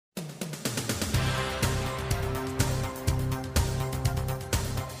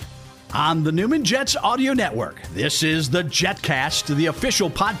On the Newman Jets Audio Network, this is the JetCast, the official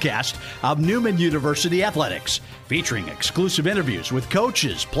podcast of Newman University Athletics, featuring exclusive interviews with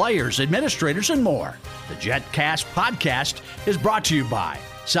coaches, players, administrators, and more. The JetCast podcast is brought to you by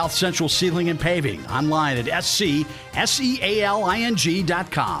South Central Ceiling and Paving, online at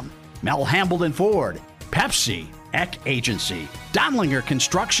SCSEALING.com. Mel Hambledon Ford, Pepsi, Eck Agency, Donlinger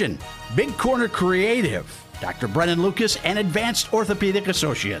Construction, Big Corner Creative, Dr. Brennan Lucas and Advanced Orthopedic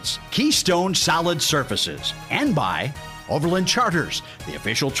Associates, Keystone Solid Surfaces, and by Overland Charters, the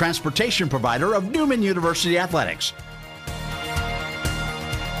official transportation provider of Newman University Athletics.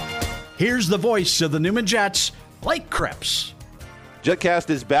 Here's the voice of the Newman Jets, Blake Cripps.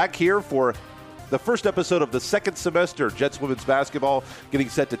 JetCast is back here for the first episode of the second semester. Jets women's basketball getting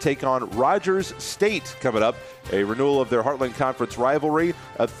set to take on Rogers State coming up. A renewal of their Heartland Conference rivalry,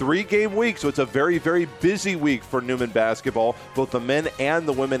 a 3-game week, so it's a very, very busy week for Newman basketball. Both the men and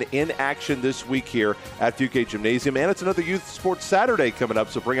the women in action this week here at Fugate Gymnasium, and it's another Youth Sports Saturday coming up,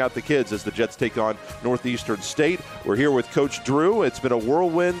 so bring out the kids as the Jets take on Northeastern State. We're here with Coach Drew. It's been a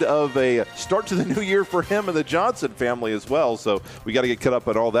whirlwind of a start to the new year for him and the Johnson family as well, so we got to get caught up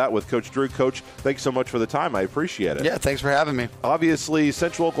on all that with Coach Drew. Coach, thanks so much for the time. I appreciate it. Yeah, thanks for having me. Obviously,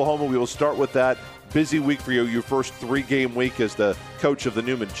 Central Oklahoma, we will start with that. Busy week for you, your first 3-game week as the coach of the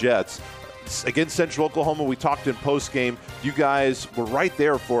Newman Jets. Against Central Oklahoma, we talked in postgame. You guys were right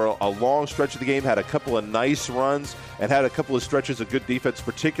there for a long stretch of the game, had a couple of nice runs, and had a couple of stretches of good defense,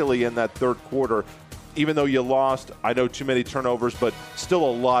 particularly in that third quarter. Even though you lost, I know too many turnovers, but still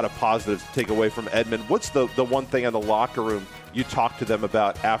a lot of positives to take away from Edmond. What's the one thing in the locker room you talk to them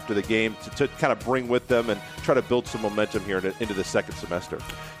about after the game to kind of bring with them and try to build some momentum here into the second semester?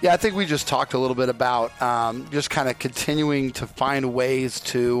 Yeah, I think we just talked a little bit about just kind of continuing to find ways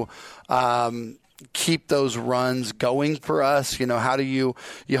to keep those runs going for us. You know, how do you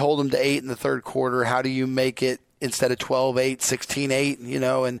hold them to 8 in the third quarter? How do you make it instead of 12-8, 16-8, you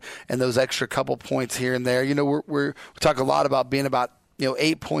know, and those extra couple points here and there? You know, we talk a lot about being about,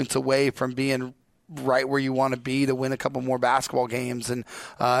 8 points away from being right where you want to be to win a couple more basketball games, and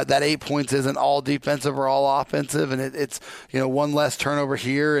that 8 points isn't all defensive or all offensive, and it's one less turnover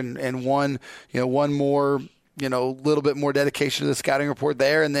here and one more little bit more dedication to the scouting report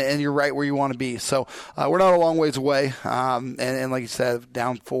there, and you're right where you want to be. So we're not a long ways away, and like you said,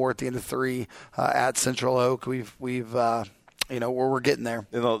 down 4 at the end of 3 at Central Oak. We've we're getting there.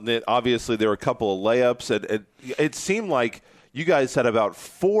 Obviously, there were a couple of layups, and it seemed like you guys had about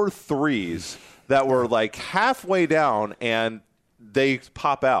 4 threes that were like halfway down, and they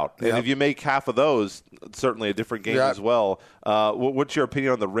pop out. And if you make half of those, certainly a different game as well. What's your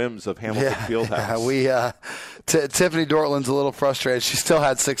opinion on the rims of Hamilton Fieldhouse? Yeah, Tiffany Dortland's a little frustrated. She still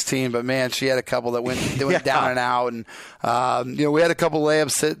had 16, but man, she had a couple that went down and out. And we had a couple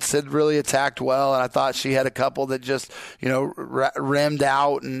layups. Sid really attacked well, and I thought she had a couple that just rimmed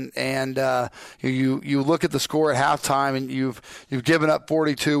out. And you look at the score at halftime, and you've given up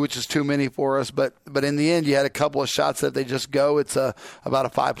 42, which is too many for us. But in the end, you had a couple of shots that if they just go, it's about a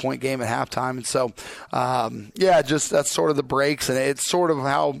 5-point game at halftime. And so that's sort of the breaks, and it's sort of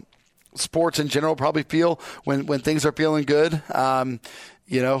how sports in general probably feel when things are feeling good. Some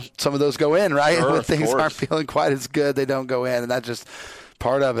of those go in, right? Sure, when things aren't feeling quite as good, they don't go in, and that's just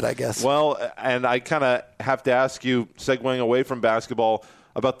part of it, I guess. Well, and I kind of have to ask you, segueing away from basketball,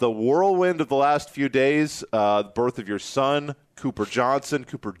 about the whirlwind of the last few days, the birth of your son, Cooper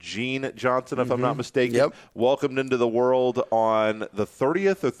Gene Johnson, if I'm not mistaken. Yep. Welcomed into the world on the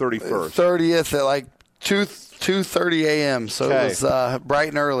 30th or 31st? 30th at like 2:30 a.m., so it was bright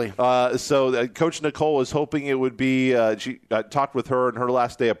and early. So Coach Nicole was hoping it would be she talked with her on her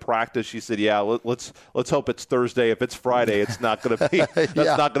last day of practice. She said, let's hope it's Thursday. If it's Friday, it's not going to be that's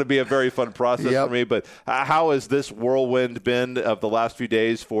not going to be a very fun process for me. But how has this whirlwind been of the last few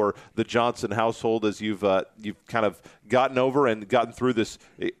days for the Johnson household as you've kind of gotten over and gotten through this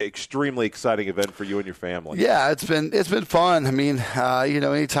extremely exciting event for you and your family? Yeah, it's been fun. I mean,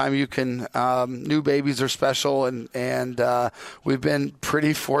 anytime you can, new babies are special, and we've been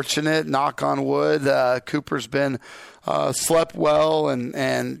pretty fortunate. Knock on wood. Cooper's been slept well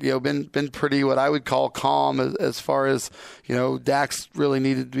and been pretty what I would call calm as far as Dax really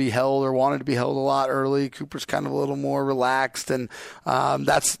needed to be held or wanted to be held a lot early. Cooper's kind of a little more relaxed, and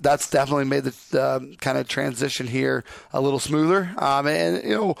that's definitely made the kind of transition here a little smoother.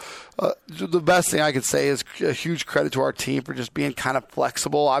 The best thing I could say is a huge credit to our team for just being kind of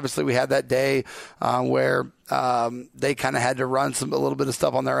flexible. Obviously, we had that day where they kind of had to run a little bit of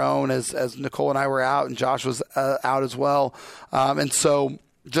stuff on their own as Nicole and I were out, and Josh was out as well. And so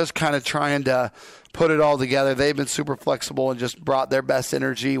just kind of trying to put it all together. They've been super flexible and just brought their best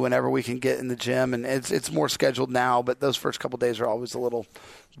energy whenever we can get in the gym. And it's more scheduled now, but those first couple of days are always a little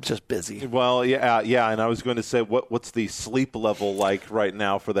just busy. Well, yeah. And I was going to say, what's the sleep level like right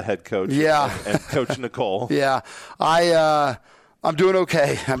now for the head coach? Yeah. and Coach Nicole. Yeah, I'm doing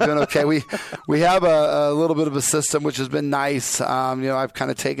okay. We have a little bit of a system, which has been nice. I've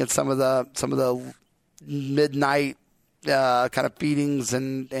kind of taken some of the midnight kind of feedings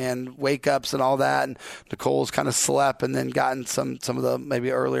and wake ups and all that, and Nicole's kind of slept and then gotten some of the maybe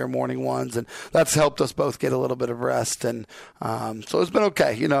earlier morning ones, and that's helped us both get a little bit of rest, and so it's been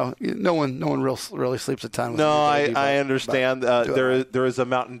okay. No one really sleeps a ton. No, I understand. There is a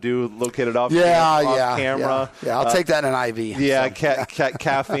Mountain Dew located off camera. Yeah, I'll take that in an IV. Yeah,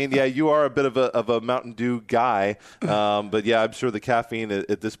 caffeine. Yeah, you are a bit of a Mountain Dew guy, but yeah, I'm sure the caffeine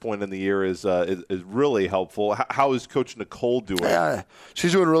at this point in the year is really helpful. How is Coach Nicole doing? Yeah,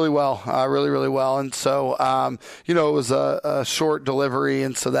 she's doing really well, really well. And so, it was a short delivery,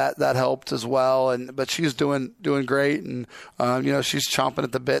 and so that helped as well. But she's doing great, and she's chomping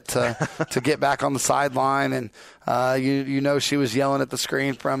at the bit to get back on the sideline. And she was yelling at the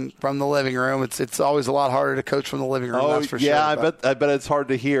screen from the living room. It's always a lot harder to coach from the living room. That's for sure. Yeah, I bet it's hard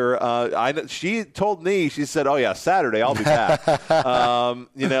to hear. She told me, she said, "Oh yeah, Saturday I'll be back."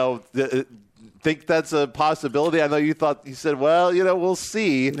 Think that's a possibility? I know you said, well, we'll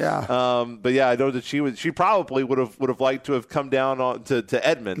see. Yeah. But yeah, I know that she probably would have liked to have come down to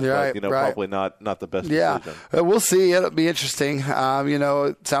Edmond, right, but probably not the best decision. We'll see. It'll be interesting.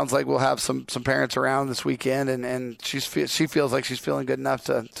 It sounds like we'll have some parents around this weekend, and she feels like she's feeling good enough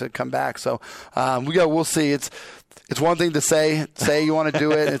to come back. So we'll see. It's one thing to say you want to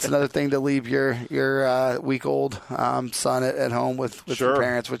do it. It's another thing to leave your week-old son at home with sure. your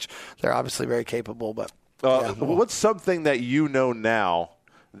parents, which they're obviously very capable. But what's something that you know now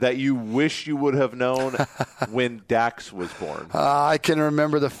that you wish you would have known when Dax was born? I can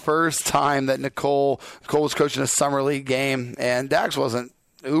remember the first time that Nicole was coaching a summer league game, and Dax wasn't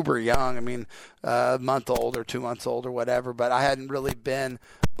uber young. I mean, a month old or 2 months old or whatever, but I hadn't really been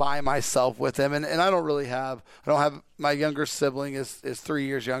by myself with him, and I don't have my younger sibling is 3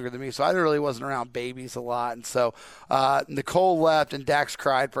 years younger than me, so I really wasn't around babies a lot. And so Nicole left, and Dax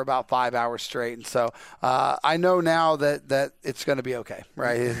cried for about 5 hours straight. And so I know now that it's going to be okay,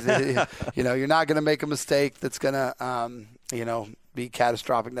 right? You're not going to make a mistake that's going to be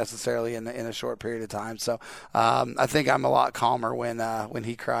catastrophic necessarily in a short period of time. So I think I'm a lot calmer when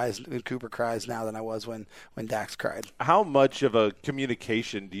he cries, when Cooper cries now than I was when Dax cried. How much of a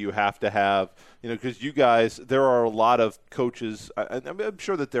communication do you have to have? Because you guys, there are a lot of coaches. I'm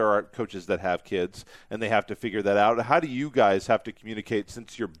sure that there are coaches that have kids and they have to figure that out. How do you guys have to communicate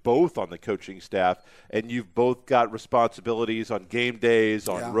since you're both on the coaching staff and you've both got responsibilities on game days,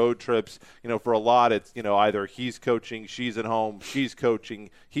 on road trips? For a lot, it's, either he's coaching, she's at home, she's coaching,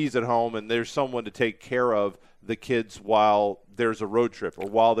 he's at home, and there's someone to take care of the kids while there's a road trip or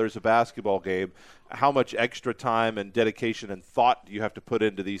while there's a basketball game. How much extra time and dedication and thought do you have to put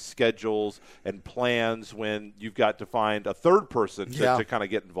into these schedules and plans when you've got to find a third person to kind of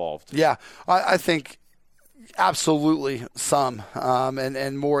get involved? Yeah, I think absolutely some,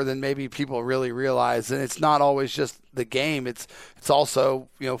 and more than maybe people really realize. And it's not always just the game. It's also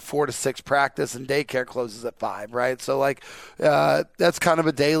 4 to 6 practice, and daycare closes at 5, right? So that's kind of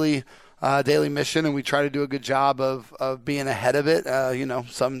a daily mission, and we try to do a good job of being ahead of it.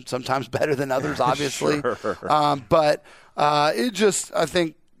 Sometimes better than others, obviously. Sure. But I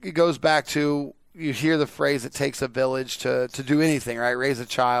think it goes back to, you hear the phrase, it takes a village to do anything, right? Raise a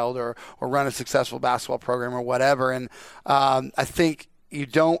child or run a successful basketball program or whatever. And I think you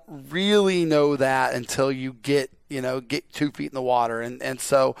don't really know that until you get 2 feet in the water. And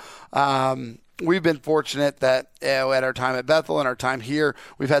so we've been fortunate that at our time at Bethel and our time here,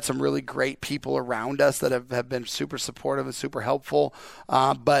 we've had some really great people around us that have been super supportive and super helpful.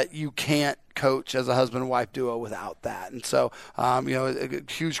 But you can't coach as a husband and wife duo without that. And so, a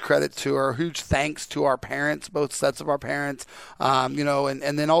huge credit to our, huge thanks to our parents, both sets of our parents, and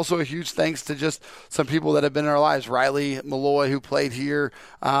then also a huge thanks to just some people that have been in our lives. Riley Malloy, who played here,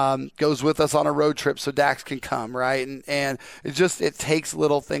 goes with us on a road trip so Dax can come, right? And it takes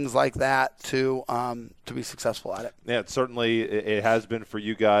little things like that to be successful at it. Yeah, it has been for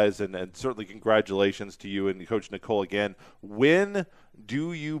you guys, and certainly congratulations to you and Coach Nicole again. When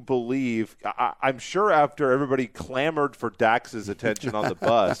do you believe, I'm sure after everybody clamored for Dax's attention on the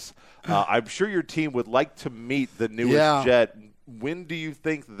bus, I'm sure your team would like to meet the newest Jet. When do you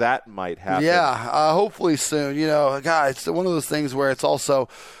think that might happen? Yeah, hopefully soon. God, it's one of those things where it's also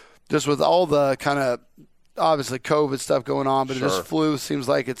just with all the kind of obviously COVID stuff going on, but Sure. this flu seems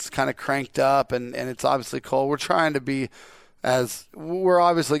like it's kind of cranked up, and it's obviously cold. We're trying to be we're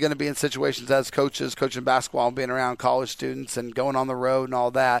obviously going to be in situations as coaches, coaching basketball, and being around college students and going on the road and all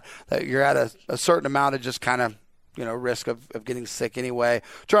that you're at a certain amount of just kind of, risk of getting sick anyway.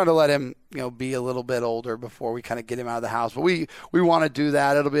 Trying to let him, be a little bit older before we kind of get him out of the house. But we want to do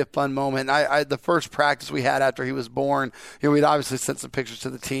that. It'll be a fun moment. The first practice we had after he was born, we'd obviously sent some pictures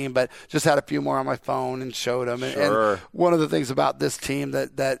to the team, but just had a few more on my phone and showed them. Sure. And one of the things about this team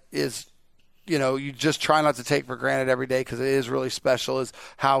that is, you just try not to take for granted every day because it is really special, is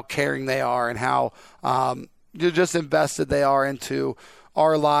how caring they are and how just invested they are into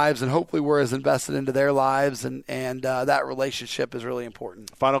our lives, and hopefully we're as invested into their lives, and that relationship is really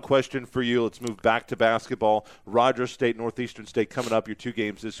important. Final question for you. Let's move back to basketball. Rogers State, Northeastern State coming up, your 2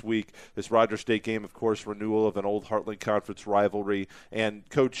 games this week. This Rogers State game, of course, renewal of an old Heartland Conference rivalry. And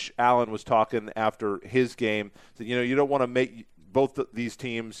Coach Allen was talking after his game that, you don't want to make – both these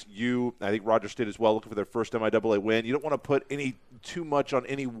teams, I think Rogers State as well, looking for their first MIAA win. You don't want to put too much on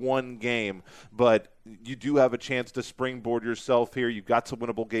any one game, but you do have a chance to springboard yourself here. You've got some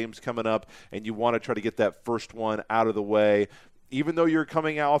winnable games coming up, and you want to try to get that first one out of the way. Even though you're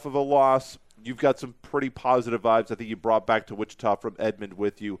coming off of a loss, you've got some pretty positive vibes. I think you brought back to Wichita from Edmond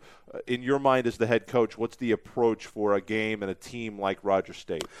with you. In your mind as the head coach, what's the approach for a game and a team like Rogers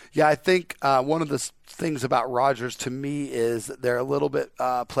State? Yeah, I think one of the things about Rogers to me is they're a little bit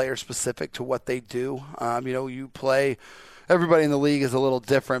player-specific to what they do. You play – everybody in the league is a little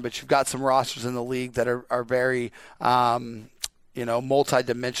different, but you've got some rosters in the league that are very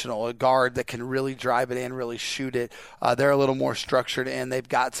multi-dimensional. A guard that can really drive it in, really shoot it. They're a little more structured, and they've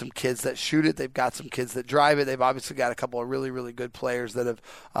got some kids that shoot it. They've got some kids that drive it. They've obviously got a couple of really, really good players that have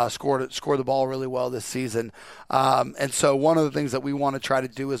scored the ball really well this season. And so one of the things that we want to try to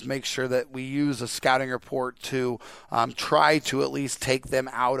do is make sure that we use a scouting report to try to at least take them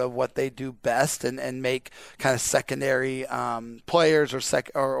out of what they do best and make kind of secondary players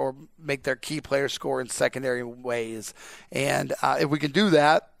or make their key players score in secondary ways. And if we can do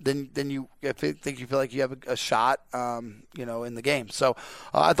that, then you feel like you have a shot, in the game. So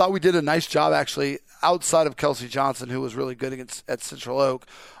I thought we did a nice job actually outside of Kelsey Johnson, who was really good at Central Oak.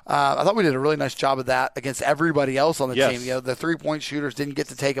 I thought we did a really nice job of that against everybody else on the team. The 3-point shooters didn't get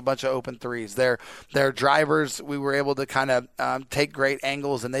to take a bunch of open threes. Their drivers, we were able to kind of take great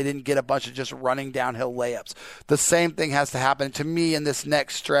angles, and they didn't get a bunch of just running downhill layups. The same thing has to happen to me in this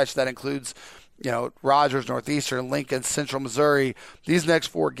next stretch that includes Rogers, Northeastern, Lincoln, Central Missouri. These next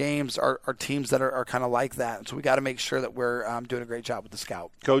 4 games are teams that are kind of like that. And so we got to make sure that we're doing a great job with the scout.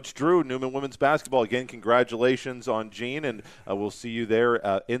 Coach Drew, Newman Women's Basketball. Again, congratulations on Gene, and we'll see you there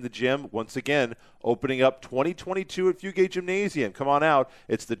in the gym once again. Opening up 2022 at Fugate Gymnasium. Come on out.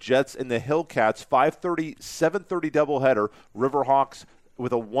 It's the Jets and the Hillcats, 5:30, 7:30 doubleheader. Riverhawks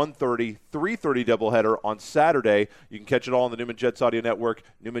with a 1:30, 3:30 doubleheader on Saturday. You can catch it all on the Newman Jets Audio Network,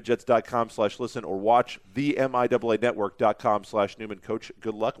 newmanjets.com/listen, or watch the MIAAnetwork.com/Newman. Coach,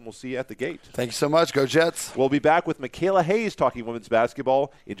 good luck, and we'll see you at the gate. Thank you so much. Go Jets. We'll be back with Makayla Hayes talking women's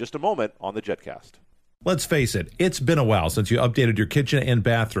basketball in just a moment on the JetCast. Let's face it, it's been a while since you updated your kitchen and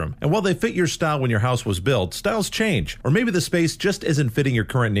bathroom. And while they fit your style when your house was built, styles change. Or maybe the space just isn't fitting your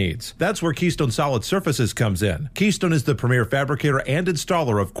current needs. That's where Keystone Solid Surfaces comes in. Keystone is the premier fabricator and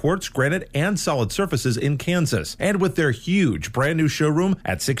installer of quartz, granite, and solid surfaces in Kansas. And with their huge brand new showroom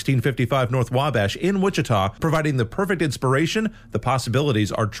at 1655 North Wabash in Wichita, providing the perfect inspiration, the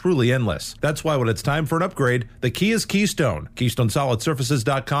possibilities are truly endless. That's why when it's time for an upgrade, the key is Keystone.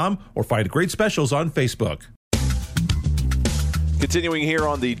 KeystoneSolidSurfaces.com, or find great specials on Facebook. Continuing here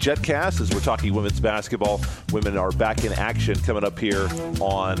on the JetCast as we're talking women's basketball. Women are back in action coming up here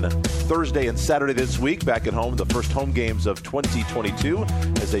on Thursday and Saturday this week. Back at home, the first home games of 2022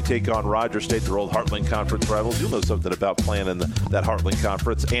 as they take on Rogers State, their old Heartland Conference rivals. You'll know something about playing in that Heartland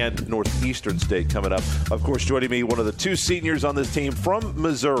Conference, and Northeastern State coming up. Of course, joining me, one of the 2 seniors on this team from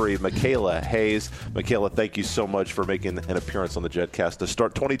Missouri, Makayla Hayes. Makayla, thank you so much for making an appearance on the JetCast to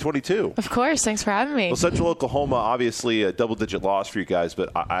start 2022. Of course. Thanks for having me. Well, Central Oklahoma, obviously a double-digit loss for you guys,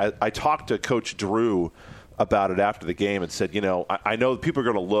 but I talked to Coach Drew about it after the game and said, I know people are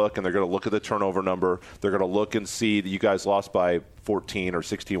going to look, and they're going to look at the turnover number. They're going to look and see that you guys lost by 14 or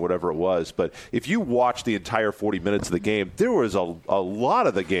 16, whatever it was. But if you watch the entire 40 minutes of the game, there was a lot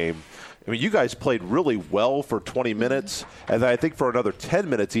of the game. I mean, you guys played really well for 20 minutes, and I think for another 10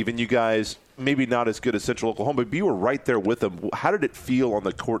 minutes even, you guys maybe not as good as Central Oklahoma, but you were right there with them. How did it feel on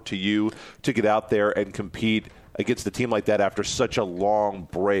the court to you to get out there and compete against a team like that after such a long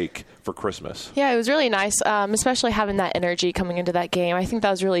break for Christmas? Yeah, it was really nice, especially having that energy coming into that game. I think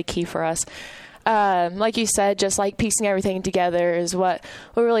that was really key for us. like you said, just like piecing everything together is what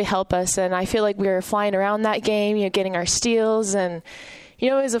will really help us. And I feel like we were flying around that game, getting our steals, and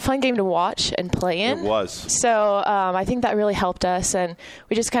it was a fun game to watch and play in. It was. So I think that really helped us, and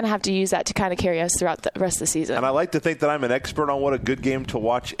we just kind of have to use that to kind of carry us throughout the rest of the season. And I like to think that I'm an expert on what a good game to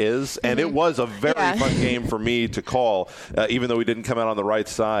watch is, and it was a very fun game for me to call, even though we didn't come out on the right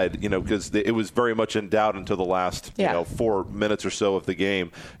side, because it was very much in doubt until the last 4 minutes or so of the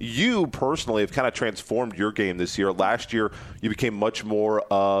game. You personally have kind of transformed your game this year. Last year, you became much more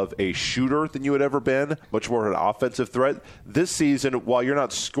of a shooter than you had ever been, much more of an offensive threat. This season, while you're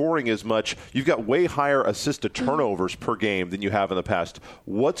not scoring as much, you've got way higher assist to turnovers per game than you have in the past.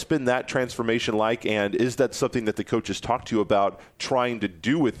 What's been that transformation like, and is that something that the coaches talked to you about trying to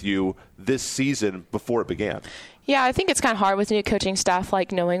do with you this season before it began? Yeah, I think it's kind of hard with new coaching staff,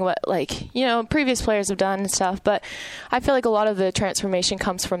 knowing what, previous players have done and stuff. But I feel like a lot of the transformation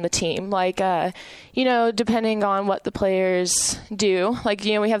comes from the team. Depending on what the players do.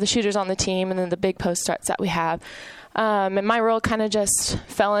 We have the shooters on the team and then the big post threats that we have. And my role kind of just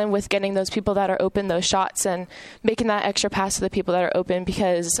fell in with getting those people that are open those shots and making that extra pass to the people that are open,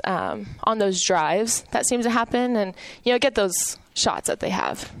 because on those drives that seems to happen, and get those shots that they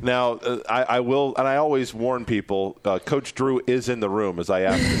have. Now, I will, and I always warn people, Coach Drew is in the room as I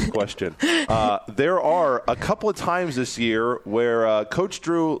ask this question. There are a couple of times this year where Coach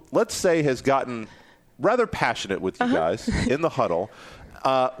Drew, let's say, has gotten rather passionate with you guys in the huddle.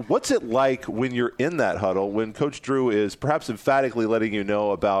 What's it like when you're in that huddle, when Coach Drew is perhaps emphatically letting you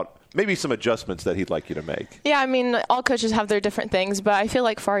know about maybe some adjustments that he'd like you to make? Yeah, I mean, all coaches have their different things, but I feel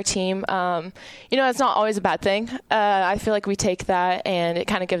like for our team, it's not always a bad thing. I feel like we take that, and it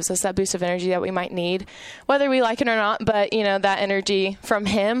kind of gives us that boost of energy that we might need, whether we like it or not. But, that energy from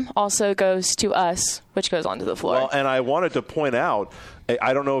him also goes to us, which goes onto the floor. Well, and I wanted to point out,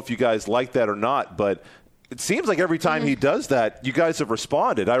 I don't know if you guys like that or not, but it seems like every time he does that, you guys have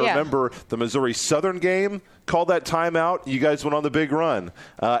responded. I remember the Missouri Southern game, called that timeout. You guys went on the big run,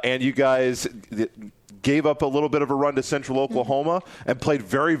 and you guys gave up a little bit of a run to Central Oklahoma and played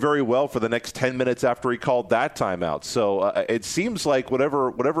very, very well for the next 10 minutes after he called that timeout. So it seems like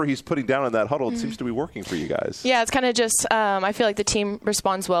whatever he's putting down in that huddle, it seems to be working for you guys. Yeah, it's kind of just I feel like the team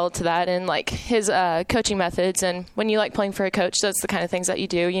responds well to that and his coaching methods. And when you like playing for a coach, that's the kind of things that you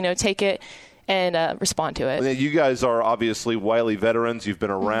do. Take it and respond to it. You guys are obviously Wiley veterans. You've been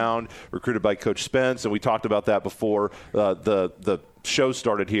around, recruited by Coach Spence, and we talked about that before the show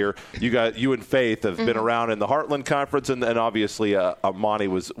started here. You and Faith have been around in the Heartland Conference, and obviously Monty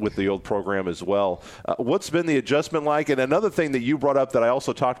was with the old program as well. What's been the adjustment like? And another thing that you brought up that I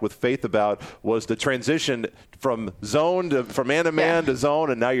also talked with Faith about was the transition from man-to-man to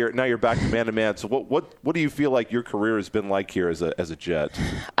zone, and now you're back to man-to-man. So what do you feel like your career has been like here as a Jet?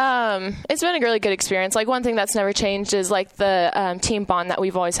 It's been a really good experience. One thing that's never changed is the team bond that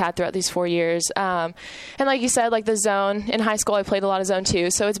we've always had throughout these 4 years. And like you said, the zone in high school, I played a lot of zone too,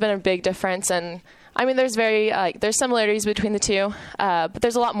 so it's been a big difference. And I mean, there's there's similarities between the two, but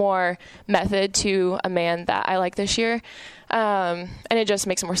there's a lot more method to a man that I like this year. And it just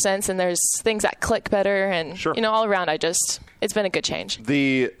makes more sense, and there's things that click better, and all around it's been a good change.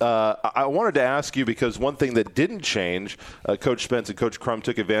 I wanted to ask you, because one thing that didn't change, Coach Spence and Coach Crum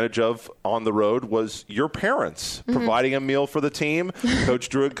took advantage of on the road, was your parents providing a meal for the team. Coach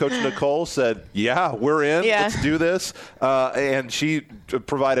Drew and Coach Nicole said, yeah, we're in, let's do this. And she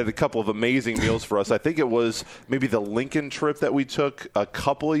provided a couple of amazing meals for us. I think it was maybe the Lincoln trip that we took a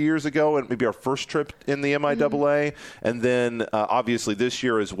couple of years ago, and maybe our first trip in the MIAA, and then obviously this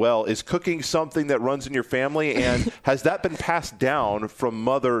year as well. Is cooking something that runs in your family, and has that been passed down from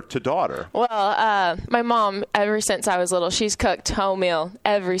mother to daughter? Well, my mom, ever since I was little, she's cooked home meal,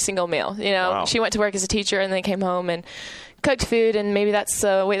 every single meal. Wow. She went to work as a teacher and then came home and cooked food, and maybe that's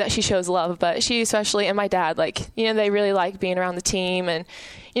the way that she shows love. But she especially, and my dad, they really like being around the team. And,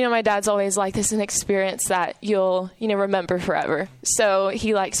 my dad's always this is an experience that you'll, remember forever. So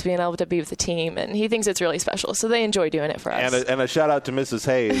he likes being able to be with the team, and he thinks it's really special. So they enjoy doing it for us. And a shout out to Mrs.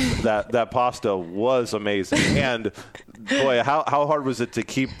 Hayes. that pasta was amazing. And boy, how hard was it to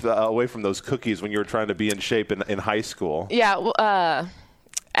keep away from those cookies when you were trying to be in shape in high school? Yeah,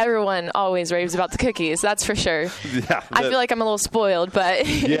 everyone always raves about the cookies, that's for sure. Yeah, I feel like I'm a little spoiled, but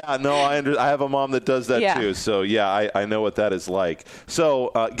yeah, no, I have a mom that does that too. So yeah, I know what that is like.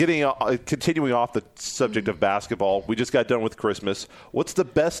 So continuing off the subject of basketball, we just got done with Christmas. What's the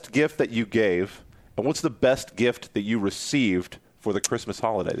best gift that you gave, and what's the best gift that you received for the Christmas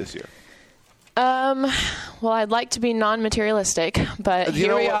holiday this year? Well, I'd like to be non-materialistic, but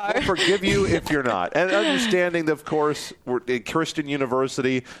here we are. We'll forgive you if you're not. And understanding that, of course, we're at Christian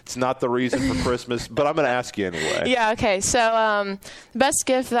University. It's not the reason for Christmas, but I'm going to ask you anyway. Yeah, okay. So the best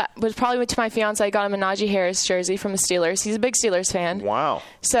gift that was probably to my fiance. I got him a Najee Harris jersey from the Steelers. He's a big Steelers fan. Wow.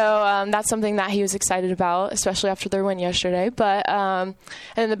 So that's something that he was excited about, especially after their win yesterday. But and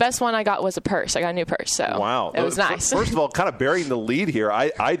then the best one I got was a purse. I got a new purse. So wow. It was nice. First of all, kind of bearing the lead here,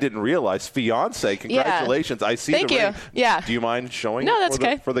 I didn't realize. Fiance, congratulations. Yeah. I see Thank the you. ring. Yeah. Do you mind showing No, it that's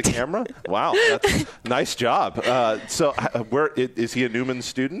okay. for the camera? Wow. That's nice job. So where is he a Newman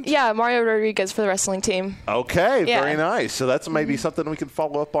student? Yeah, Mario Rodriguez for the wrestling team. Okay, Yeah. very nice. So that's maybe something we can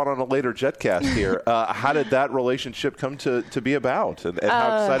follow up on a later JetCast here. How did that relationship come to be about? And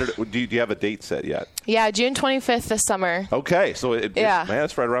how excited? Do you have a date set yet? Yeah, June 25th this summer. Okay, so man,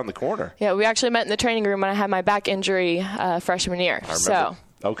 it's right around the corner. Yeah, we actually met in the training room when I had my back injury freshman year. I remember. So.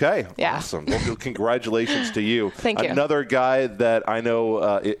 Okay, yeah. Awesome. Well, congratulations to you. Thank you. Another guy that I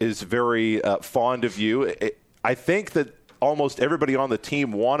know is very fond of you. I think that almost everybody on the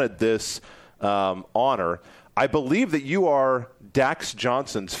team wanted this honor. I believe that you are Dax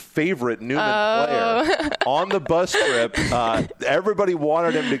Johnson's favorite Newman player on the bus trip. Everybody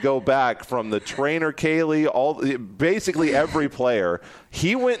wanted him to go back, from the trainer Kaylee, basically every player.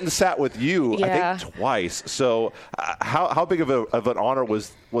 He went and sat with you, I think, twice. So how big of an honor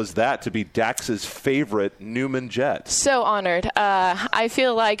was that to be Dax's favorite Newman Jet? So honored. I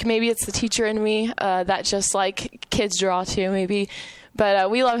feel like maybe it's the teacher in me that just like kids draw to, maybe.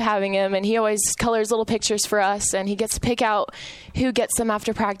 But we love having him, and he always colors little pictures for us, and he gets to pick out who gets them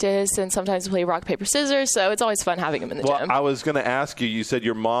after practice, and sometimes we play rock, paper, scissors, so it's always fun having him in the gym. I was going to ask you, you said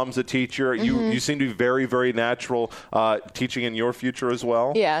your mom's a teacher. You seem to be very, very natural teaching in your future as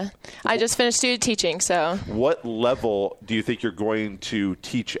well. Yeah. I just finished student teaching, so. What level do you think you're going to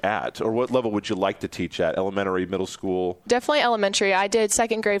teach at, or what level would you like to teach at? Elementary, middle school? Definitely elementary. I did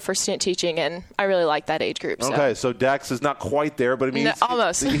second grade for student teaching, and I really like that age group. So. Okay, so Dax is not quite there, but I mean,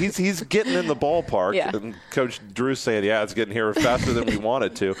 almost. He's getting in the ballpark. Yeah. And Coach Drew's saying, it's getting here faster than we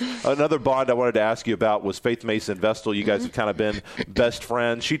wanted to. Another bond I wanted to ask you about was Faith Mason-Vestal. You guys have kind of been best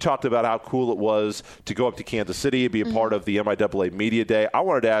friends. She talked about how cool it was to go up to Kansas City and be a part of the MIAA Media Day. I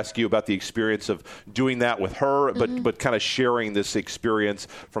wanted to ask you about the experience of doing that with her, but kind of sharing this experience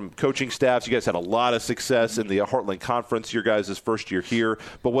from coaching staffs. You guys had a lot of success in the Heartland Conference, your guys' first year here.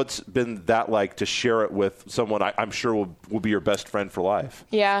 But what's been that like to share it with someone I'm sure will be your best friend for life?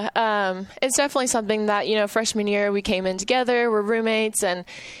 Yeah, it's definitely something that, freshman year we came in together, we're roommates, and,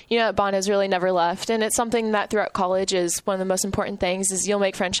 that bond has really never left. And it's something that throughout college is one of the most important things, is you'll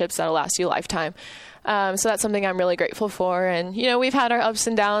make friendships that'll last you a lifetime. So that's something I'm really grateful for. And, we've had our ups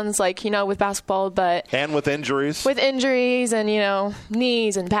and downs, with basketball, but... And with injuries. With injuries and,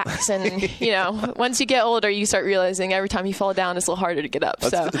 knees and backs. And, once you get older, you start realizing every time you fall down, it's a little harder to get up.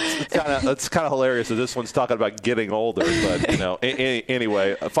 It's kind of hilarious that this one's talking about getting older. But,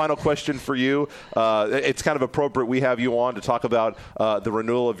 anyway, a final question for you. It's kind of appropriate we have you on to talk about the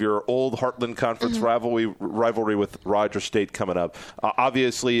renewal of your old Heartland Conference rivalry with Rogers State coming up.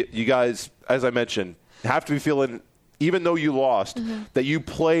 Obviously, you guys, as I mentioned, have to be feeling, even though you lost, that you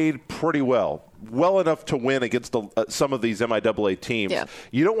played pretty well enough to win against some of these MIAA teams. Yeah.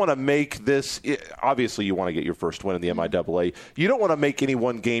 You don't want to make this – obviously you want to get your first win in the MIAA. You don't want to make any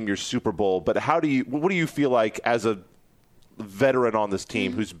one game your Super Bowl, but what do you feel like as a veteran on this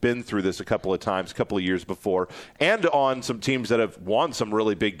team who's been through this a couple of years before, and on some teams that have won some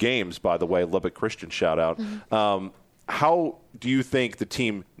really big games, by the way, Lubbock Christian shout out. How do you think the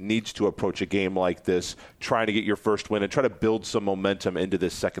team needs to approach a game like this, trying to get your first win and try to build some momentum into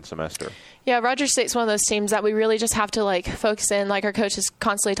this second semester? Yeah, Rogers State's one of those teams that we really just have to focus in, like our coach has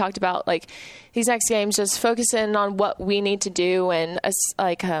constantly talked about, these next games, just focus in on what we need to do and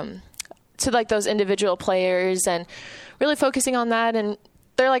to those individual players and really focusing on that. And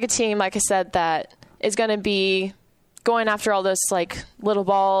they're like a team, like I said, that is going to be going after all those little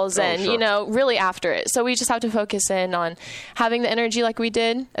balls and, really after it. So we just have to focus in on having the energy like we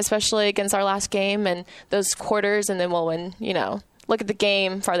did, especially against our last game and those quarters, and then we'll win, look at the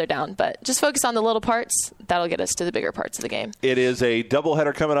game farther down. But just focus on the little parts. That'll get us to the bigger parts of the game. It is a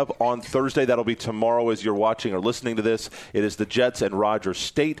doubleheader coming up on Thursday. That'll be tomorrow as you're watching or listening to this. It is the Jets and Rogers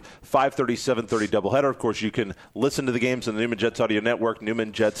State, 5:30, 7:30 doubleheader. Of course, you can listen to the games on the Newman Jets Audio Network,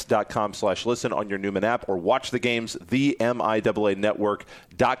 newmanjets.com/listen on your Newman app, or watch the games, the MIAA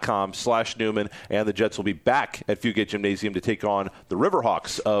Network.com/Newman. And the Jets will be back at Fugate Gymnasium to take on the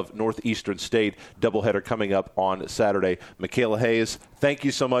Riverhawks of Northeastern State. Doubleheader coming up on Saturday. Makayla Hayes, families, thank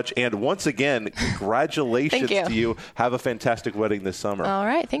you so much. And once again, congratulations to you. Have a fantastic wedding this summer. All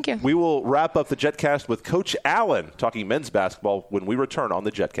right, thank you. We will wrap up the JetCast with Coach Allen talking men's basketball when we return on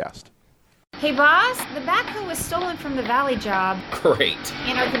the JetCast. Hey, boss, the backhoe was stolen from the Valley job. Great.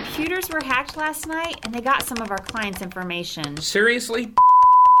 And our computers were hacked last night, and they got some of our clients' information. Seriously?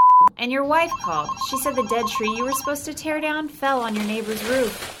 And your wife called. She said the dead tree you were supposed to tear down fell on your neighbor's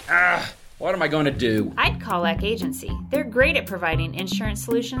roof. What am I going to do? I'd call Eck Agency. They're great at providing insurance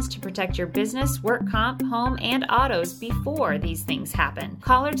solutions to protect your business, work comp, home, and autos before these things happen.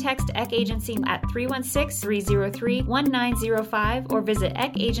 Call or text Eck Agency at 316-303-1905 or visit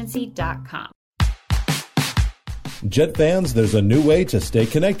eckagency.com. Jet fans, there's a new way to stay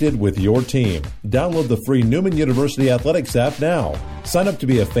connected with your team. Download the free Newman University Athletics app now. Sign up to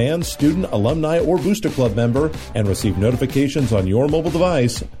be a fan, student, alumni, or Booster Club member and receive notifications on your mobile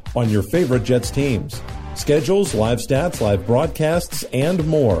device on your favorite Jets teams. Schedules, live stats, live broadcasts, and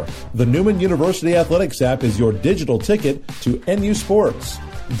more. The Newman University Athletics app is your digital ticket to NU Sports.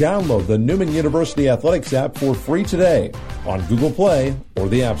 Download the Newman University Athletics app for free today on Google Play or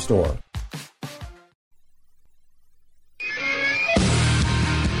the App Store.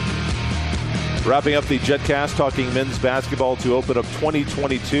 Wrapping up the JetCast, talking men's basketball to open up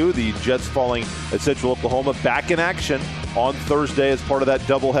 2022. The Jets falling at Central Oklahoma back in action on Thursday as part of that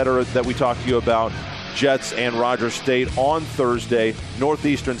doubleheader that we talked to you about. Jets and Rogers State on Thursday,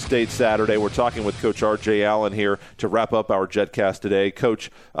 Northeastern State Saturday. We're talking with Coach R.J. Allen here to wrap up our JetCast today. Coach,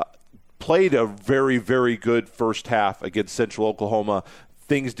 played a very, very good first half against Central Oklahoma.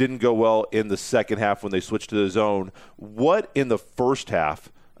 Things didn't go well in the second half when they switched to the zone. What in the first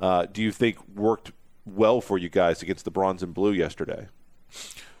half do you think worked well for you guys against the Bronze and Blue yesterday?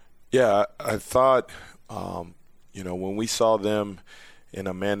 Yeah, I thought, when we saw them in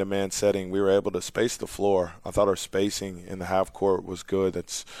a man-to-man setting, we were able to space the floor. I thought our spacing in the half court was good.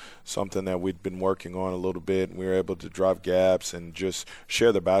 That's something that we'd been working on a little bit, and we were able to drive gaps and just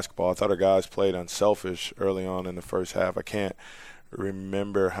share the basketball. I thought our guys played unselfish early on in the first half. I can't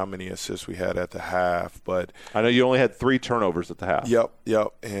remember how many assists we had at the half, but I know you only had 3 turnovers at the half. Yep.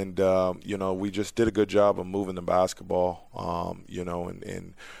 And we just did a good job of moving the basketball, and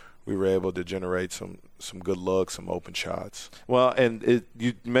we were able to generate some good looks, some open shots. Well, and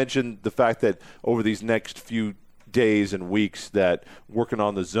you mentioned the fact that over these next few days and weeks that working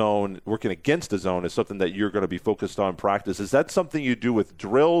against the zone is something that you're going to be focused on in practice. Is that something you do with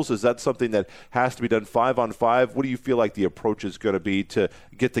drills? Is that something that has to be done 5-on-5? What do you feel like the approach is going to be to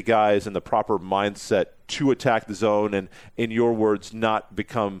get the guys in the proper mindset to attack the zone and, in your words, not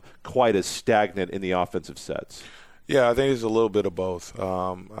become quite as stagnant in the offensive sets? Yeah, I think it's a little bit of both.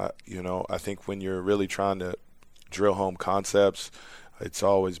 I think when you're really trying to drill home concepts, it's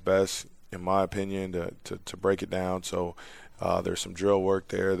always best, in my opinion, to break it down. So there's some drill work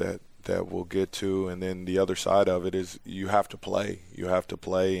there that we'll get to, and then the other side of it is you have to play. You have to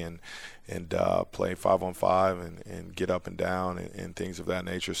play and play 5-on-5 and get up and down and things of that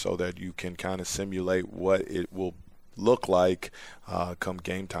nature, so that you can kind of simulate what it will look like come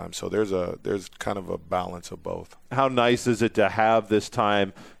game time. So there's kind of a balance of both. How nice is it to have this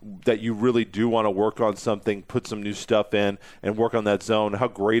time that you really do want to work on something, put some new stuff in, and work on that zone? How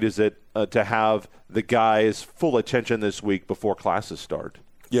great is it to have the guys' full attention this week before classes start?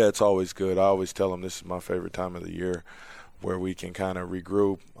 Yeah, it's always good. I always tell them this is my favorite time of the year, where we can kind of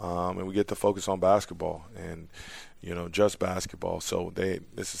regroup and we get to focus on basketball and just basketball. So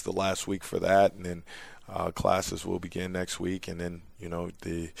this is the last week for that, and then classes will begin next week, and then you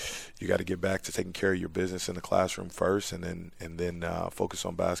got to get back to taking care of your business in the classroom first, and then focus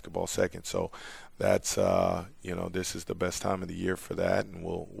on basketball second. So that's this is the best time of the year for that, and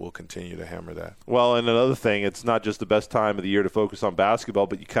we'll continue to hammer that. Well, and another thing, it's not just the best time of the year to focus on basketball,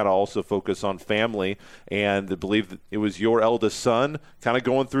 but you kind of also focus on family. And I believe that it was your eldest son kind of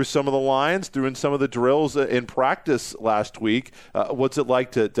going through some of the lines, doing some of the drills in practice last week. What's it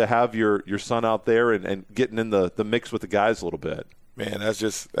like to have your son out there and getting in the mix with the guys a little bit? Man, that's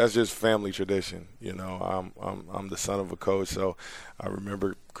just family tradition. I'm the son of a coach, so I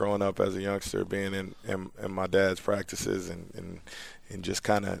remember growing up as a youngster being in my dad's practices and just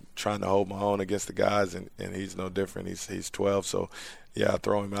kind of trying to hold my own against the guys, and he's no different. He's 12, so yeah, I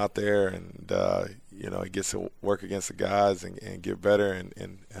throw him out there, and he gets to work against the guys and get better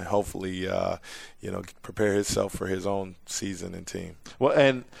and hopefully prepare himself for his own season and team. Well,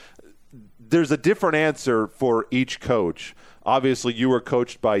 and there's a different answer for each coach. Obviously, you were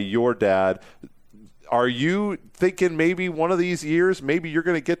coached by your dad. Are you thinking maybe one of these years, maybe you're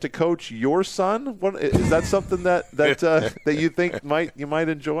going to get to coach your son? Is that something that you think you might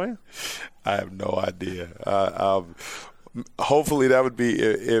enjoy? I have no idea. hopefully that would be,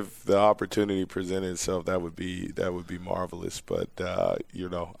 if the opportunity presented itself, that would be marvelous. But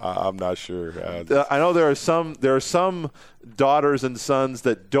I'm not sure. I know there are some daughters and sons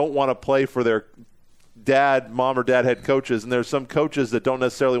that don't want to play for their mom or dad head coaches, and there's some coaches that don't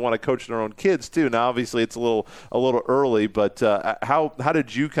necessarily want to coach their own kids too. Now, obviously, it's a little early, but how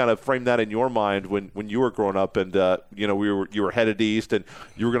did you kind of frame that in your mind when you were growing up, and you were headed east, and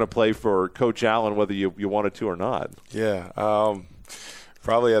you were going to play for Coach Allen, whether you wanted to or not? Yeah,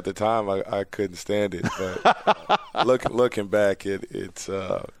 probably at the time I couldn't stand it, but looking back, it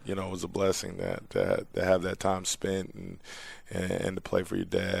was a blessing to have that time spent and to play for your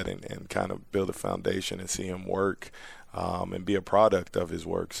dad and kind of build a foundation and see him work and be a product of his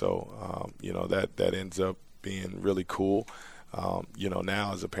work. So, that ends up being really cool.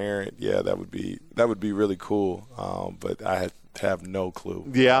 Now as a parent, that would be really cool. But I have no clue.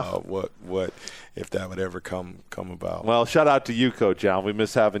 What if that would ever come about. Well, shout out to you, Coach Allen. We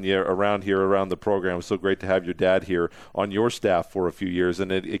miss having you around the program. It's so great to have your dad here on your staff for a few years,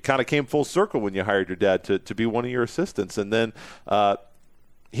 and it kind of came full circle when you hired your dad to be one of your assistants, and then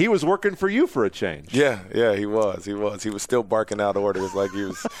he was working for you for a change. Yeah, he was. He was still barking out orders like he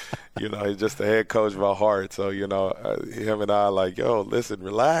was, he's just the head coach of our heart. So, him and I like, yo, listen,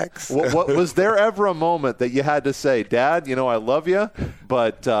 relax. What was there ever a moment that you had to say, Dad, I love you,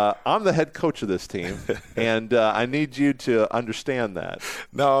 but I'm the head coach of this team, and I need you to understand that?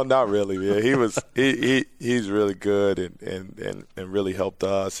 No, not really, man. He's really good and really helped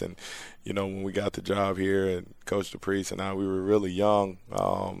us. And, when we got the job here, and Coach DePriest and I, we were really young,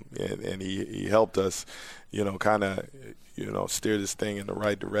 and he helped us, kind of, steer this thing in the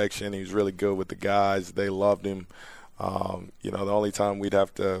right direction. He was really good with the guys. They loved him. The only time we'd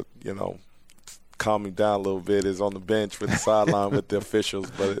have to, calm him down a little bit is on the bench with the sideline with the officials,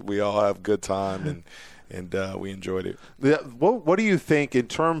 but we all have a good time, and we enjoyed it. What do you think in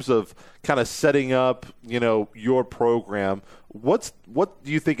terms of kind of setting up, your program? What do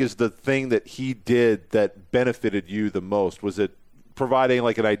you think is the thing that he did that benefited you the most? Was it providing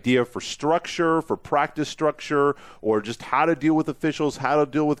like an idea for structure, for practice structure, or just how to deal with officials, how to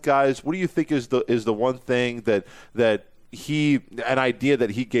deal with guys? What do you think is the one thing that an idea that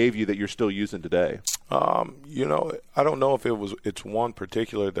he gave you that you're still using today? I don't know if it's one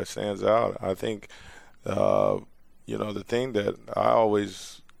particular that stands out. I think the thing that I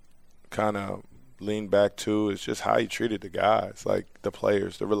always kind of lean back to is just how he treated the guys, like the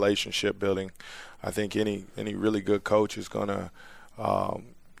players, the relationship building. I think any really good coach is going to,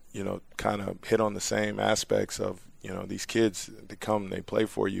 kind of hit on the same aspects of, these kids that come, they play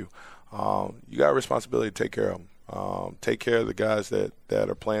for you. You got a responsibility to take care of them. Take care of the guys that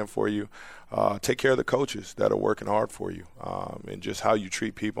are playing for you. Take care of the coaches that are working hard for you, and just how you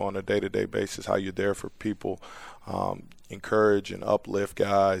treat people on a day-to-day basis, how you're there for people, encourage and uplift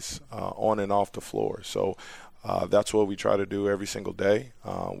guys on and off the floor. So that's what we try to do every single day.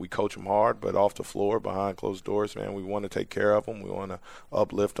 We coach them hard, but off the floor, behind closed doors, man, we want to take care of them. We want to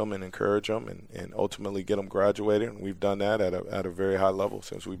uplift them and encourage them and ultimately get them graduated. And we've done that at a very high level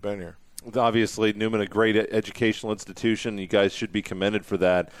since we've been here. Obviously, Newman, a great educational institution. You guys should be commended for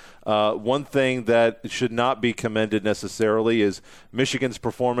that. One thing that should not be commended necessarily is Michigan's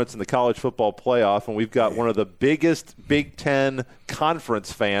performance in the college football playoff, and we've got one of the biggest Big Ten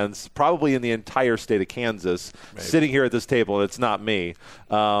conference fans probably in the entire state of Kansas sitting here at this table, and it's not me.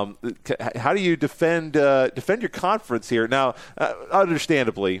 How do you defend your conference here? Now,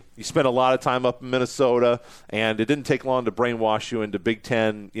 understandably, you spent a lot of time up in Minnesota, and it didn't take long to brainwash you into Big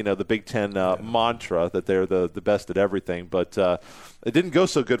Ten, the Big Ten mantra that they're the best at everything, but it didn't go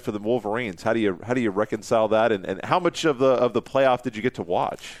so good for the Wolverines. How do you reconcile that, and how much of the playoff did you get to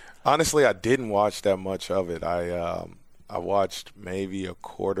watch? Honestly, I didn't watch that much of it. I watched maybe a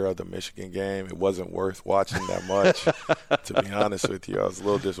quarter of the Michigan game. It wasn't worth watching that much, to be honest with you. I was a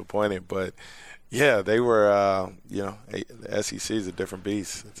little disappointed, but yeah, they were. The SEC is a different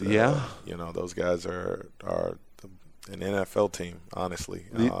beast. Those guys are an NFL team, honestly.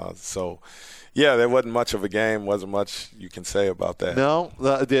 So, there wasn't much of a game. Wasn't much you can say about that. No.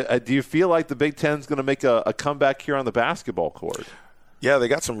 Do you feel like the Big Ten is going to make a comeback here on the basketball court? Yeah, they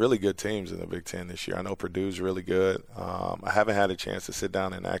got some really good teams in the Big Ten this year. I know Purdue's really good. I haven't had a chance to sit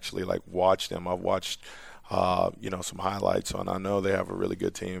down and actually watch them. I've watched some highlights on. I know they have a really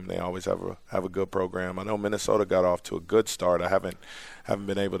good team. They always have a good program. I know Minnesota got off to a good start. I haven't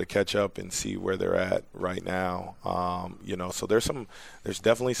been able to catch up and see where they're at right now. So there's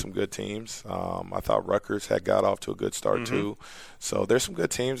definitely some good teams. I thought Rutgers had got off to a good start too. So there's some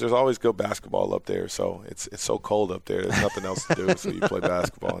good teams. There's always good basketball up there. So it's so cold up there. There's nothing else to do. So you play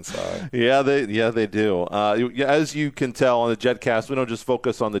basketball inside. Yeah, they do. As you can tell on the JetCast, we don't just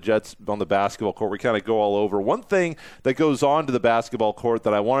focus on the Jets on the basketball court. We kind of go all over. One thing that goes on to the basketball court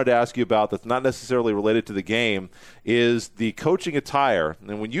that I wanted to ask you about that's not necessarily related to the game is the coaching attire.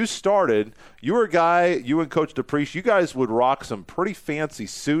 And when you started, you were a guy, you and Coach DePriest, you guys would rock some pretty fancy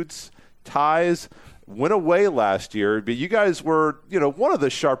suits, ties. Went away last year, but you guys were, one of the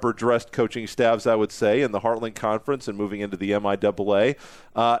sharper dressed coaching staffs, I would say, in the Heartland Conference and moving into the MIAA.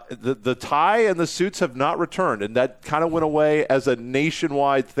 The tie and the suits have not returned, and that kind of went away as a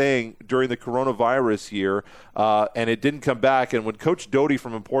nationwide thing during the coronavirus year, and it didn't come back. And when Coach Doty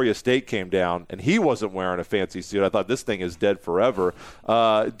from Emporia State came down, and he wasn't wearing a fancy suit, I thought this thing is dead forever.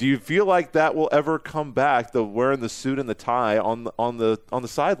 Do you feel like that will ever come back, the wearing the suit and the tie on the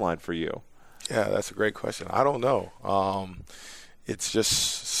sideline for you? Yeah, that's a great question. I don't know. It's just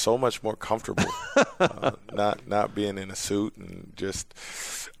so much more comfortable not being in a suit and just.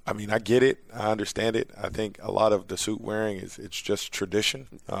 I mean, I get it. I understand it. I think a lot of the suit wearing it's just tradition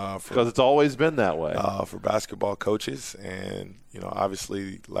because it's always been that way for basketball coaches. And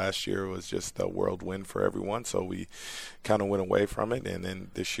obviously last year was just a whirlwind for everyone, so we kind of went away from it. And then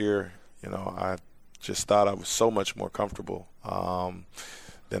this year, I just thought I was so much more comfortable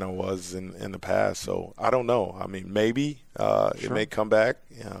than I was in the past. So I don't know. I mean, maybe it may come back,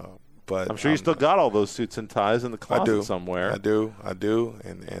 but I'm sure you still got all those suits and ties in the closet somewhere. I do,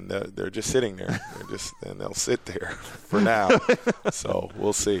 and they're just sitting there. And they'll sit there for now. So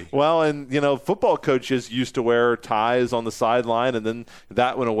we'll see. Well, and football coaches used to wear ties on the sideline, and then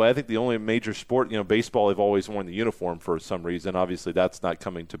that went away. I think the only major sport, baseball, they've always worn the uniform for some reason. Obviously, that's not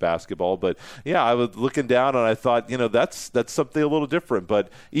coming to basketball. But yeah, I was looking down and I thought, that's something a little different. But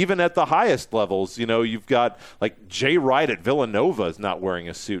even at the highest levels, you've got like Jay Wright at Villanova is not wearing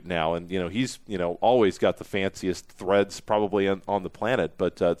a suit now, and he's always got the fanciest threads probably on the planet.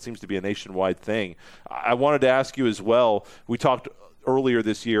 But it seems to be a nationwide thing. I wanted to ask you as well, we talked earlier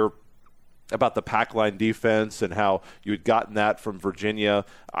this year about the pack line defense and how you had gotten that from Virginia.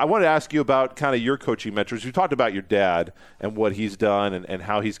 I want to ask you about kind of your coaching mentors. You talked about your dad and what he's done and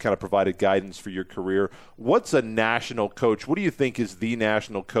how he's kind of provided guidance for your career. What's a national coach? What do you think is the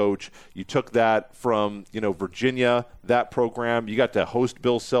national coach? You took that from, Virginia, that program. You got to host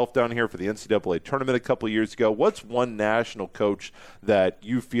Bill Self down here for the NCAA tournament a couple of years ago. What's one national coach that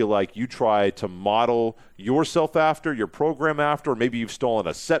you feel like you try to model yourself after, your program after, or maybe you've stolen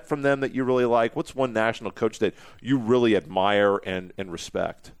a set from them that you really like? What's one national coach that you really admire and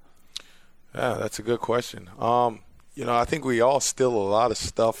respect? Yeah, that's a good question. I think we all steal a lot of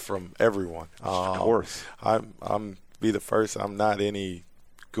stuff from everyone. Of course. I'm be the first. I'm not any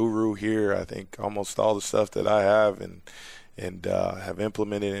guru here. I think almost all the stuff that I have and have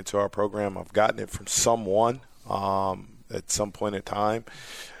implemented into our program, I've gotten it from someone at some point in time.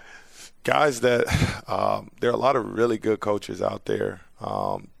 Guys that there are a lot of really good coaches out there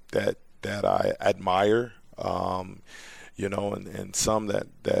that I admire, and some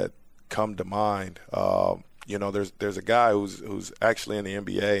that come to mind. There's a guy who's actually in the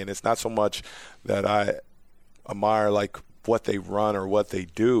NBA, and it's not so much that I admire like what they run or what they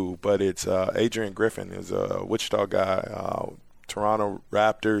do, but it's Adrian Griffin is a Wichita guy, Toronto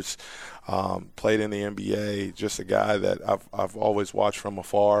Raptors, played in the NBA, just a guy that I've always watched from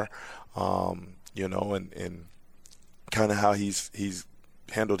afar, and kind of how he's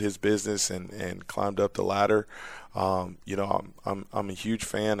handled his business and climbed up the ladder. I'm a huge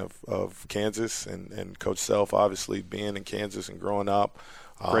fan of Kansas and Coach Self, obviously being in Kansas and growing up.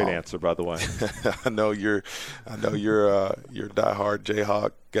 Great answer, by the way. I know you're a diehard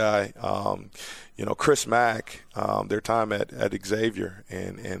Jayhawk guy. Chris Mack, their time at Xavier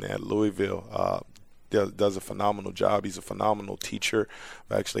and at Louisville, does a phenomenal job. He's a phenomenal teacher.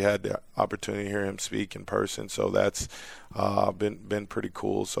 I've actually had the opportunity to hear him speak in person, so that's been pretty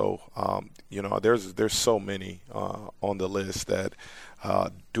cool. So there's so many on the list that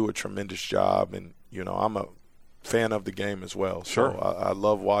do a tremendous job, and I'm fan of the game as well. Sure. So I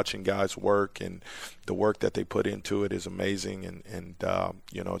love watching guys work, and the work that they put into it is amazing, and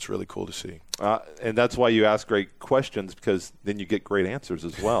it's really cool to see. And that's why you ask great questions, because then you get great answers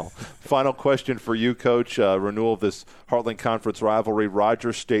as well. Final question for you, Coach. Renewal of this Heartland Conference rivalry.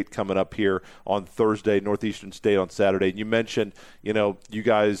 Rogers State coming up here on Thursday, Northeastern State on Saturday. And you mentioned, you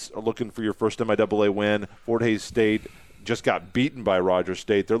guys are looking for your first MIAA win. Fort Hays State just got beaten by Rogers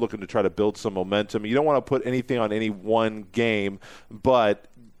State. They're looking to try to build some momentum. You don't want to put anything on any one game, but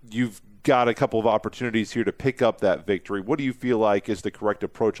you've got a couple of opportunities here to pick up that victory. What do you feel like is the correct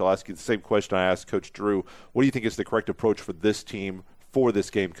approach? I'll ask you the same question I asked Coach Drew. What do you think is the correct approach for this team for this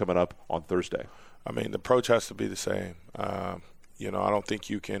game coming up on Thursday? I mean, the approach has to be the same. I don't think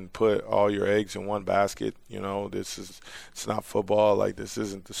you can put all your eggs in one basket. It's not football. Like, this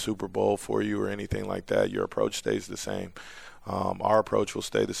isn't the Super Bowl for you or anything like that. Your approach stays the same. Our approach will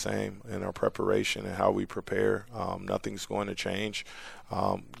stay the same in our preparation and how we prepare. Nothing's going to change.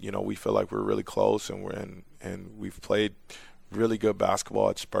 We feel like we're really close, and we've played really good basketball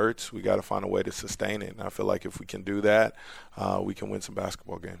at spurts. We got to find a way to sustain it. And I feel like if we can do that, we can win some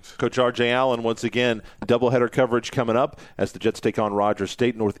basketball games. Coach R.J. Allen, once again, doubleheader coverage coming up as the Jets take on Rogers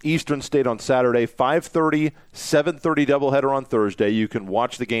State. Northeastern State on Saturday, 5:30, 7:30 doubleheader on Thursday. You can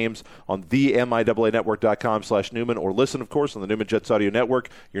watch the games on the MIAAnetwork.com/Newman, or listen, of course, on the Newman Jets Audio Network,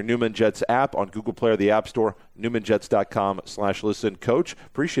 your Newman Jets app on Google Play or the App Store, NewmanJets.com/listen. Coach,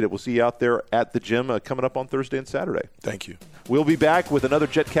 appreciate it. We'll see you out there at the gym coming up on Thursday and Saturday. Thank you. We'll be back with another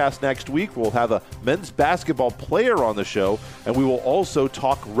JetCast next week. We'll have a men's basketball player on the show, and we will also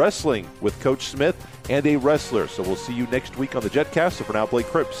talk wrestling with Coach Smith and a wrestler. So we'll see you next week on the JetCast. So for now, Blake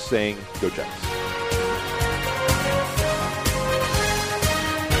Cripps saying, Go Jets.